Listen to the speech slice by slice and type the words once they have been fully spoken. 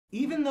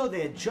Even though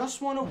they had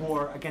just won a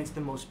war against the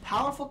most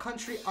powerful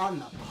country on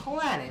the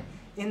planet,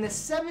 in the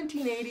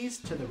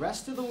 1780s to the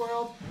rest of the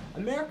world,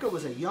 America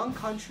was a young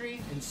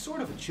country and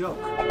sort of a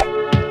joke.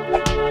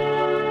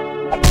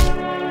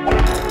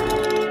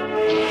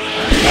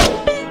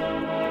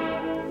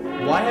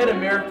 Why had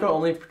America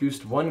only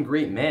produced one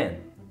great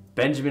man?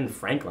 Benjamin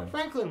Franklin.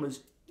 Franklin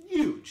was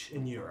huge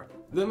in Europe.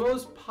 The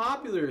most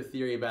popular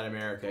theory about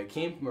America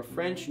came from a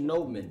French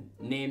nobleman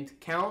named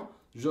Count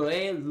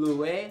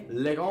Georges-Louis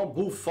Leclerc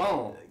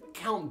Buffon,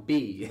 Count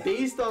B,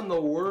 based on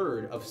the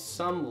word of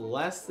some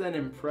less than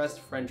impressed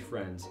French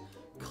friends,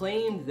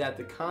 claimed that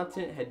the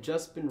continent had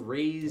just been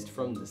raised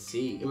from the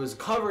sea. It was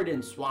covered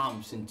in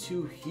swamps and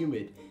too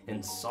humid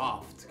and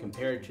soft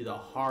compared to the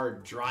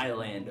hard, dry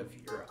land of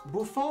Europe.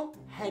 Buffon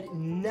had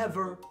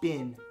never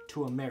been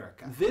to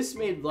America. This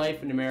made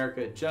life in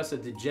America just a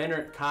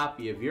degenerate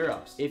copy of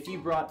Europe's. If you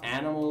brought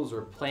animals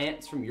or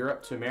plants from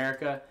Europe to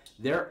America,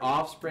 their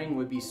offspring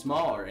would be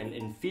smaller and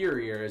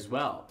inferior as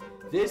well.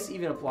 This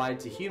even applied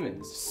to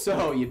humans.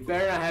 So you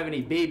better not have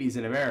any babies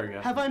in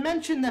America. Have I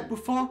mentioned that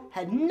Buffon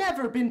had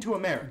never been to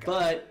America?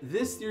 But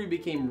this theory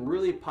became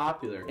really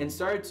popular and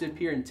started to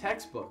appear in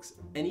textbooks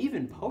and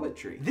even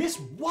poetry. This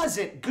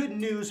wasn't good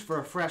news for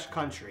a fresh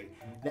country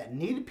that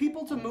needed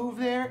people to move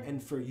there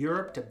and for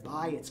Europe to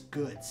buy its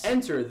goods.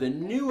 Enter the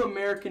new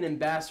American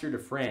ambassador to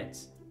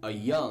France, a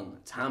young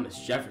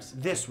Thomas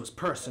Jefferson. This was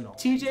personal.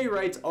 TJ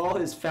writes all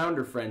his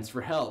founder friends for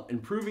help in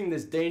proving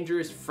this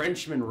dangerous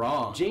Frenchman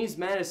wrong. James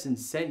Madison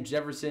sent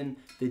Jefferson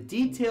the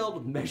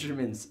detailed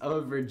measurements of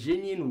a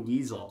Virginian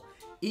weasel,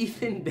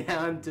 even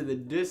down to the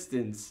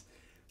distance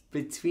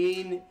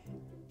between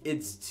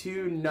its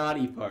two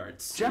naughty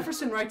parts.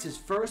 Jefferson writes his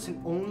first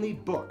and only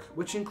book,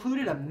 which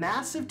included a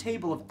massive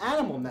table of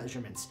animal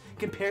measurements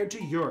compared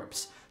to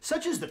Europe's,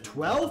 such as the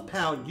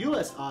 12-pound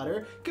US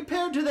otter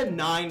compared to the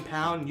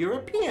 9-pound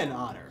European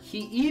otter.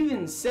 He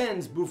even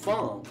sends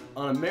Buffon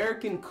on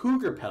American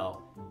cougar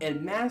pelt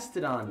and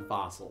mastodon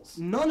fossils.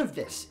 None of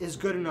this is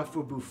good enough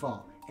for Buffon,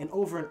 and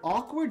over an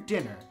awkward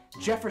dinner,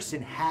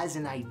 Jefferson has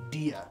an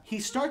idea. He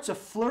starts a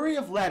flurry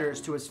of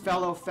letters to his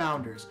fellow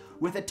founders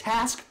with a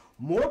task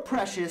more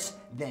precious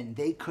than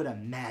they could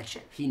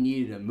imagine. He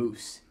needed a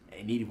moose, and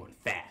he needed one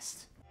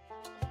fast.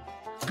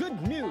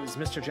 Good news,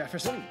 Mr.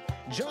 Jefferson.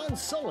 John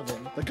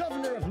Sullivan, the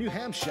governor of New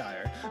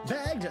Hampshire,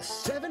 bagged a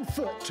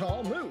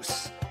 7-foot-tall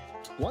moose.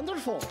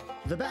 Wonderful.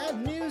 The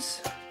bad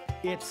news?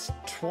 It's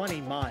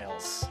 20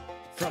 miles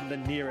from the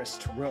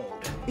nearest road.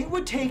 It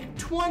would take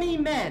 20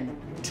 men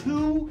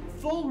 2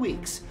 full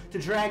weeks to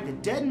drag the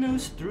dead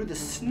moose through the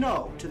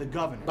snow to the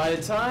governor. By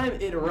the time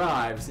it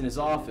arrives in his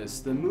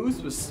office, the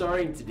moose was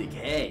starting to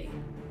decay.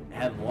 It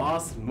had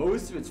lost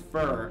most of its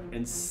fur,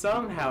 and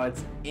somehow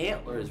its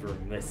antlers were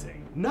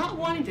missing. Not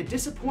wanting to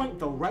disappoint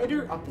the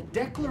writer of the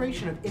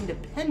Declaration of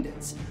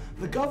Independence,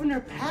 the governor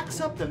packs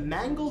up the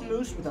mangled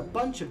moose with a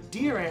bunch of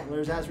deer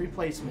antlers as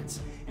replacements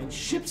and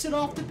ships it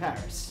off to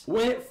Paris.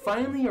 When it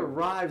finally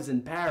arrives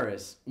in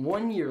Paris,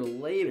 1 year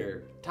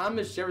later,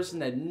 Thomas Jefferson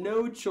had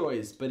no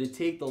choice but to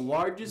take the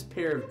largest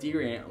pair of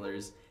deer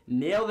antlers,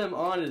 nail them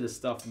onto the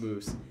stuffed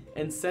moose,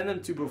 and send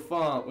them to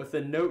Buffon with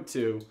a note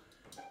to,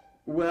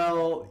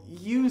 well,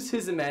 use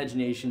his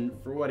imagination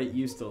for what it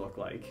used to look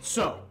like.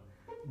 So,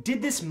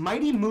 did this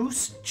mighty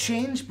moose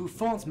change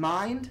Buffon's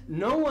mind?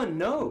 No one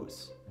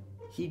knows.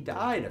 He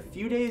died a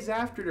few days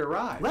after it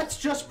arrived. Let's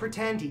just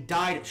pretend he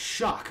died of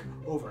shock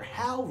over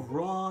how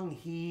wrong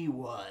he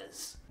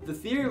was. The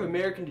theory of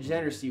American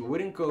degeneracy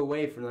wouldn't go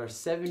away for another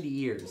 70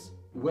 years,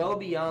 well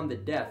beyond the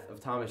death of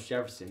Thomas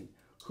Jefferson,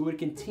 who would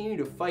continue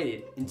to fight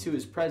it into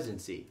his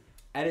presidency.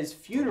 At his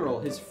funeral,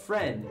 his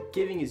friend,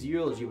 giving his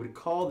eulogy, would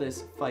call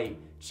this fight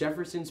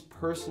Jefferson's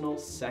personal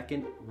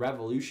Second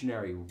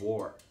Revolutionary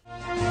War.